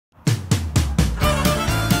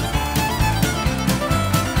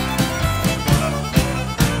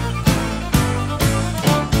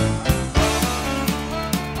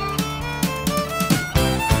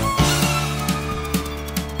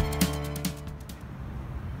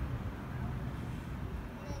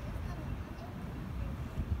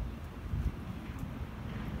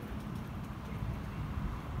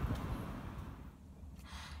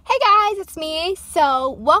it's me.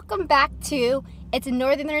 So welcome back to It's a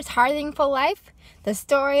Northerner's Hardingful Life, the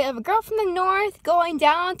story of a girl from the north going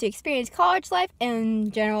down to experience college life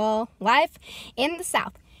and general life in the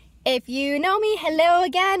south. If you know me, hello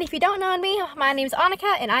again. If you don't know me, my name's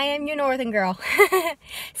Annika and I am your northern girl.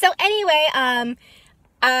 So anyway,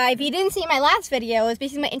 if you didn't see my last video, it was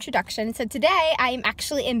basically my introduction. So today I am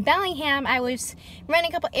actually in Bellingham. I was running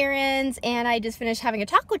a couple errands and I just finished having a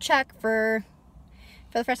taco check for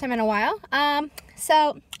the first time in a while.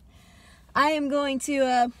 So I am going to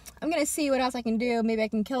I'm gonna see what else I can do. Maybe I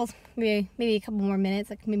can kill maybe a couple more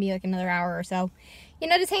minutes, maybe another hour or so. You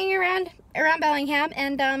know, just hanging around Bellingham,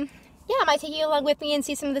 and yeah, I might take you along with me and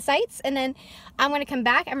see some of the sights, and then I'm gonna come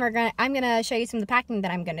back and I'm gonna show you some of the packing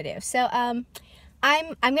that I'm gonna do. So I'm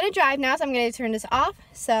gonna drive now, so I'm gonna turn this off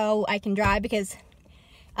so I can drive, because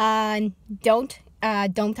don't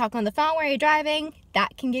talk on the phone while you're driving.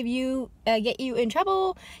 That can give you get you in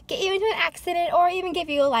trouble, get you into an accident, or even give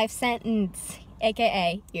you a life sentence,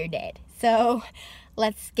 aka you're dead. So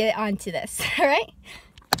let's get on to this. All right,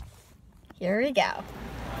 here we go.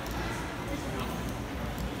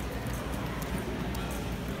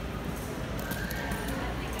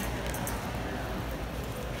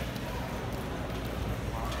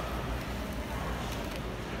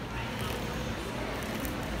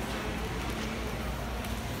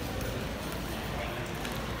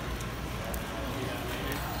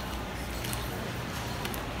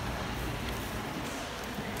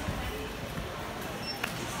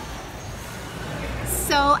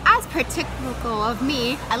 So, as per typical of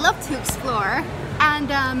me, I love to explore,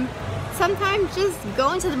 and sometimes just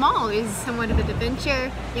going to the mall is somewhat of an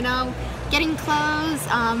adventure. You know, getting clothes,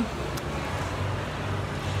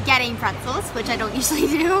 getting pretzels, which I don't usually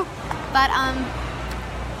do, but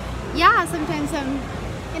yeah, sometimes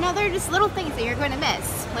you know, they're just little things that you're going to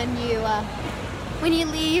miss when you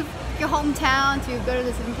leave your hometown to go to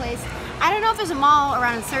this different place. I don't know if there's a mall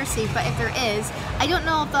around Cersei, but if there is, I don't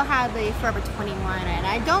know if they'll have the Forever 21, and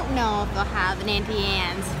I don't know if they'll have an Auntie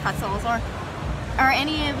Anne's pretzels or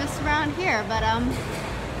any of this around here. But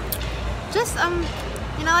just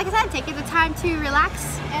you know, like I said, taking the time to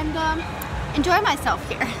relax and enjoy myself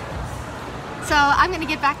here. So I'm gonna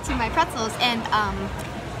get back to my pretzels, and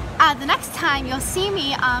the next time you'll see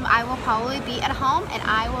me, I will probably be at home, and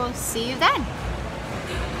I will see you then.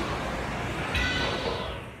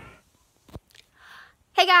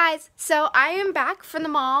 Hey guys, so I am back from the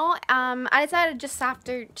mall. I decided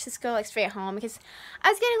just go like straight home because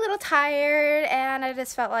I was getting a little tired, and I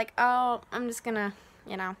just felt like, oh, I'm just gonna,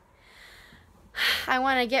 you know, I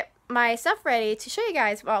want to get my stuff ready to show you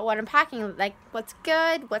guys about what I'm packing, like what's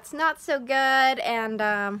good, what's not so good, and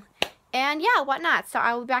yeah, whatnot. So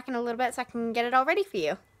I will be back in a little bit so I can get it all ready for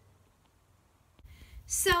you.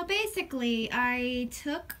 So basically, I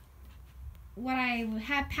took what I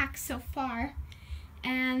have packed so far,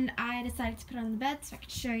 and I decided to put it on the bed so I could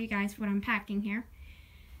show you guys what I'm packing here.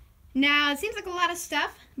 Now, it seems like a lot of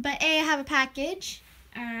stuff, but A, I have a package,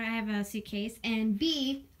 I have a suitcase, and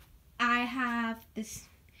B, I have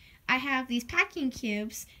these packing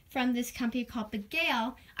cubes from this company called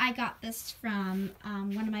Gale. I got this from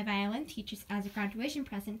one of my violin teachers as a graduation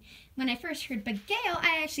present. When I first heard Gale,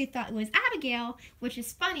 I actually thought it was Abigail, which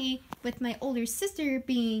is funny with my older sister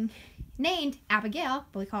being named Abigail,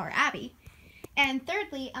 but we call her Abby. And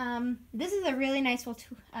thirdly, this is a really nice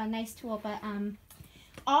tool, but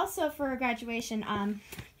also for graduation,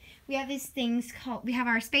 we have these things called, we have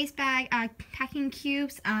our space bag packing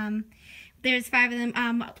cubes. There's 5 of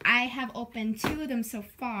them. I have opened 2 of them so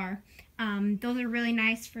far. Those are really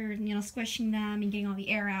nice for, you know, squishing them and getting all the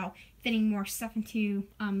air out, fitting more stuff into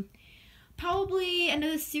probably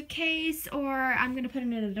another suitcase, or I'm going to put it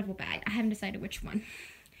in a double bag. I haven't decided which one.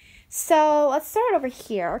 So let's start over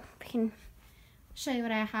here. I can show you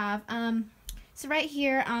what I have. So right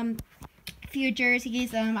here, a few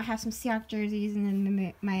jerseys. I have some Seahawks jerseys, and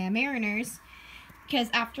then my Mariners, because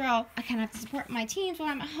after all, I kind of have to support my teams when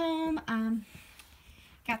I'm at home.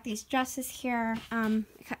 Got these dresses here.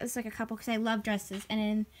 It's like a couple because I love dresses. And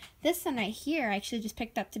then this one right here, I actually just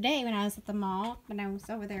picked up today when I was at the mall, when I was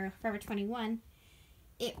over there, Forever 21.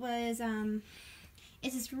 It was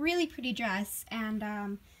it's this really pretty dress, and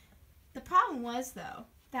the problem was though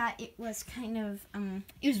that it was kind of,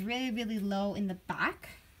 it was really, really low in the back.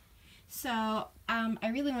 So, I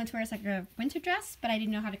really wanted to wear it as like a winter dress, but I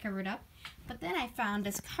didn't know how to cover it up. But then I found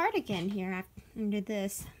this cardigan here under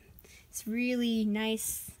this. It's really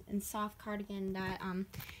nice and soft cardigan that,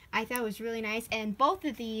 I thought was really nice. And both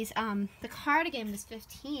of these, the cardigan was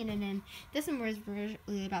 $15, and then this one was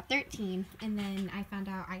really about $13. And then I found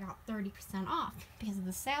out I got 30% off because of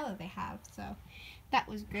the sale that they have. So, that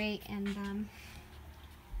was great. And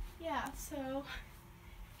yeah, so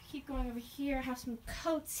keep going over here. I have some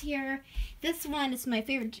coats here. This one is my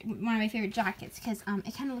favorite, one of my favorite jackets, because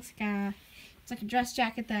it kind of looks like it's like a dress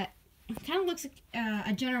jacket that kind of looks like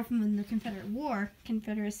a general from the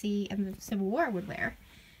Confederacy and the Civil War would wear.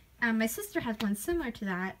 My sister has one similar to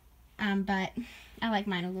that, but I like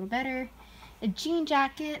mine a little better. A jean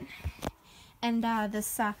jacket, and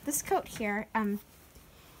this coat here,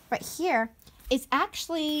 right here, is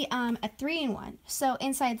actually a 3-in-1. So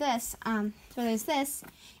inside this, so there's this,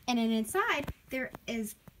 and then inside there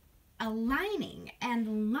is a lining, and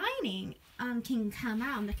the lining can come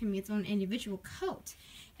out, and that can be its own individual coat.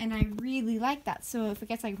 And I really like that. So if it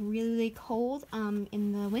gets like really cold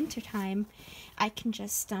in the winter time, I can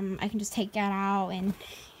just take that out, and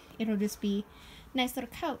it'll just be a nice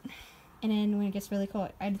little coat. And then when it gets really cold,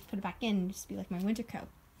 I just put it back in and just be like my winter coat.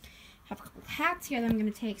 I have a couple hats here that I'm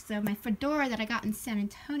going to take. So my fedora that I got in San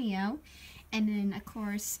Antonio. And then, of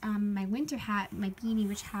course, my winter hat, my beanie,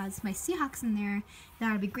 which has my Seahawks in there.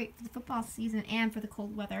 That would be great for the football season and for the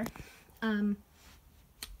cold weather. A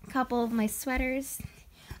couple of my sweaters.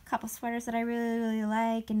 A couple sweaters that I really, really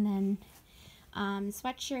like. And then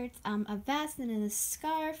sweatshirts, a vest, and then a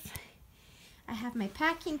scarf. I have my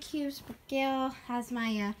packing cubes. Gail has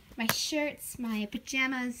my my shirts, my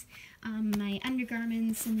pajamas, my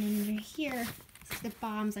undergarments, and then over here, the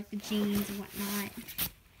bottoms like the jeans and whatnot.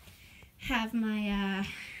 Have my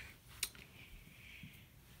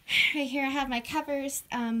right here. I have my covers,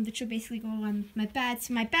 which will basically go on my bed.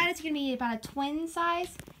 So my bed is gonna be about a twin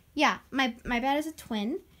size. Yeah, my bed is a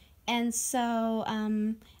twin, and so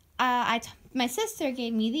my sister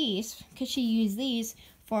gave me these because she used these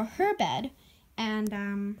for her bed. And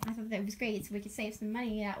I thought that was great, so we could save some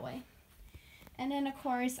money that way. And then, of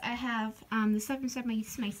course, I have the stuff inside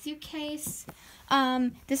my suitcase.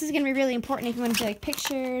 This is going to be really important if you want to do like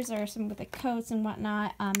pictures or some with the coats and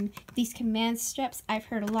whatnot. These command strips, I've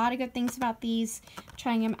heard a lot of good things about these.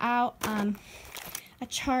 Trying them out. A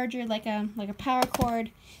charger, like a power cord.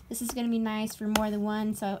 This is going to be nice for more than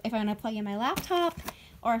one. So if I want to plug in my laptop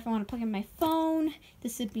or if I want to plug in my phone,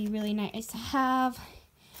 this would be really nice to have.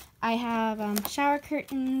 I have shower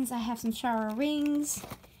curtains, I have some shower rings,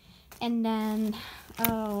 and then,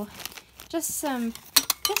 just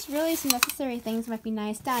really some necessary things might be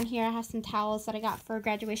nice. Down here I have some towels that I got for a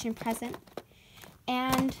graduation present,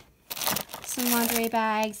 and some lingerie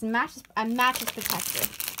bags, and a mattress protector.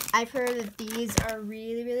 I've heard that these are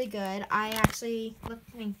really, really good. I actually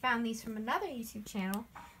looked and found these from another YouTube channel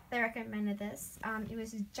that recommended this. It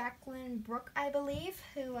was Jacqueline Brooke, I believe,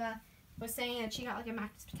 who, was saying that she got like a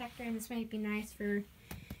mattress protector, and this might be nice for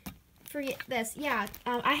this. Yeah,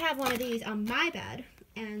 I have one of these on my bed,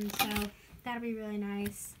 and so that'll be really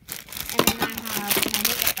nice. And then I have my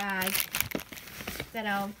makeup bag that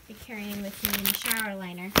I'll be carrying with me in the shower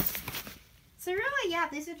liner. So really, yeah,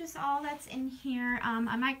 these are just all that's in here.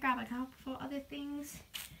 I might grab a couple other things.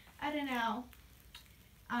 I don't know.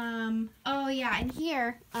 Oh yeah, and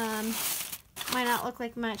here might not look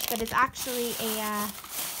like much, but it's actually a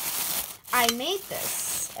I made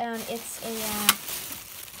this, and it's a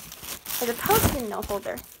Post-it note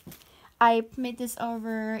holder. I made this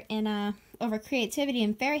over Creativity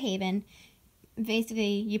in Fairhaven.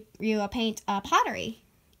 Basically, you paint pottery,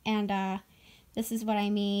 and this is what I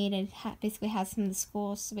made. It basically has some of the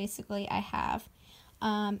schools. So basically, I have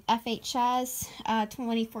FHS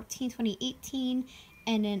 2014, 2018,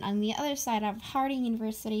 and then on the other side, I have Harding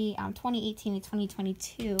University 2018 to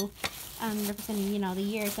 2022, representing the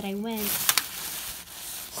years that I went.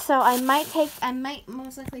 So I might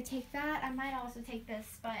most likely take that. I might also take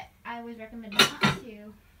this, but I would recommend not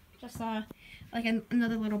to. Just like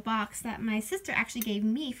another little box that my sister actually gave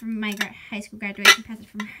me from my high school graduation present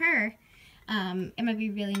from her. It might be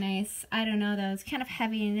really nice. I don't know though. It's kind of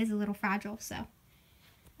heavy and it is a little fragile, so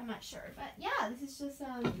I'm not sure. But yeah, this is just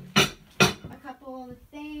a couple of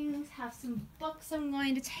things. Have some books I'm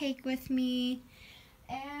going to take with me,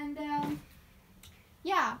 and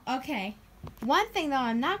yeah. Okay. One thing though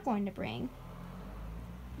I'm not going to bring.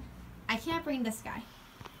 I can't bring this guy.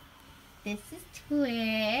 This is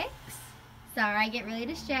Twix. Sorry, I get really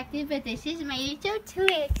distracted, but this is my little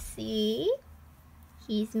Twixie.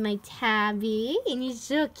 He's my tabby, and he's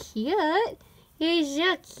so cute. He's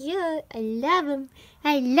so cute. I love him.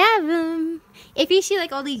 I love him. If you see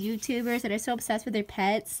like all these YouTubers that are so obsessed with their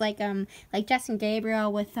pets, like Justin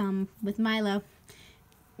Gabriel with Milo.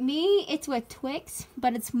 Me, it's with Twix,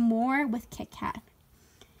 but it's more with Kit Kat.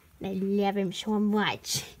 I love him so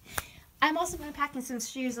much. I'm also going to pack in some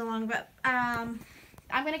shoes along, but I'm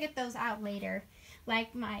going to get those out later.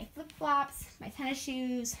 Like my flip-flops, my tennis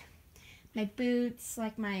shoes, my boots,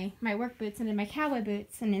 like my work boots, and then my cowboy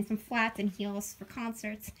boots, and then some flats and heels for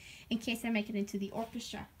concerts in case I make it into the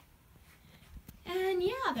orchestra. And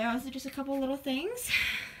yeah, those are just a couple little things.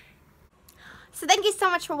 So thank you so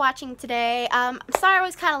much for watching today. I'm sorry it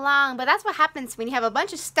was kind of long, but that's what happens when you have a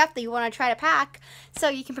bunch of stuff that you want to try to pack so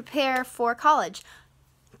you can prepare for college.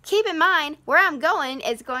 Keep in mind, where I'm going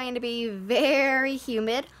is going to be very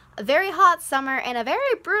humid, a very hot summer, and a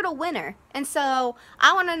very brutal winter. And so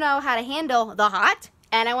I want to know how to handle the hot,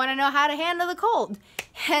 and I want to know how to handle the cold.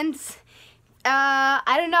 And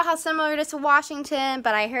I don't know how similar it is to Washington,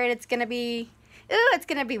 but I heard it's going to be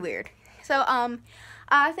weird. So,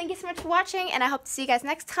 thank you so much for watching, and I hope to see you guys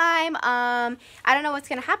next time. I don't know what's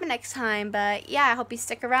going to happen next time, but yeah, I hope you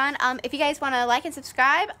stick around. If you guys want to like and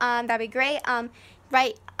subscribe, that'd be great.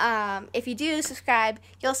 If you do subscribe,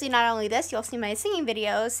 you'll see not only this, you'll see my singing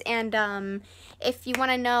videos, and if you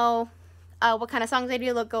want to know what kind of songs I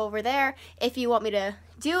do, go over there. If you want me to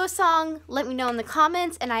do a song, let me know in the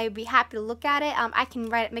comments, and I'd be happy to look at it. I can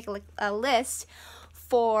make a list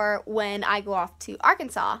for when I go off to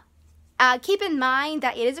Arkansas. Keep in mind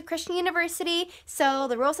that it is a Christian university, so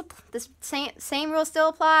the same rules still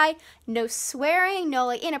apply. No swearing,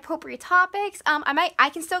 no inappropriate topics.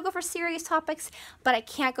 I can still go for serious topics, but I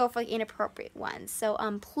can't go for inappropriate ones. So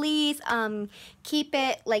please keep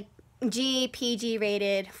it PG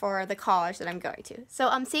rated for the college that I'm going to.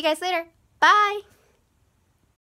 So see you guys later. Bye.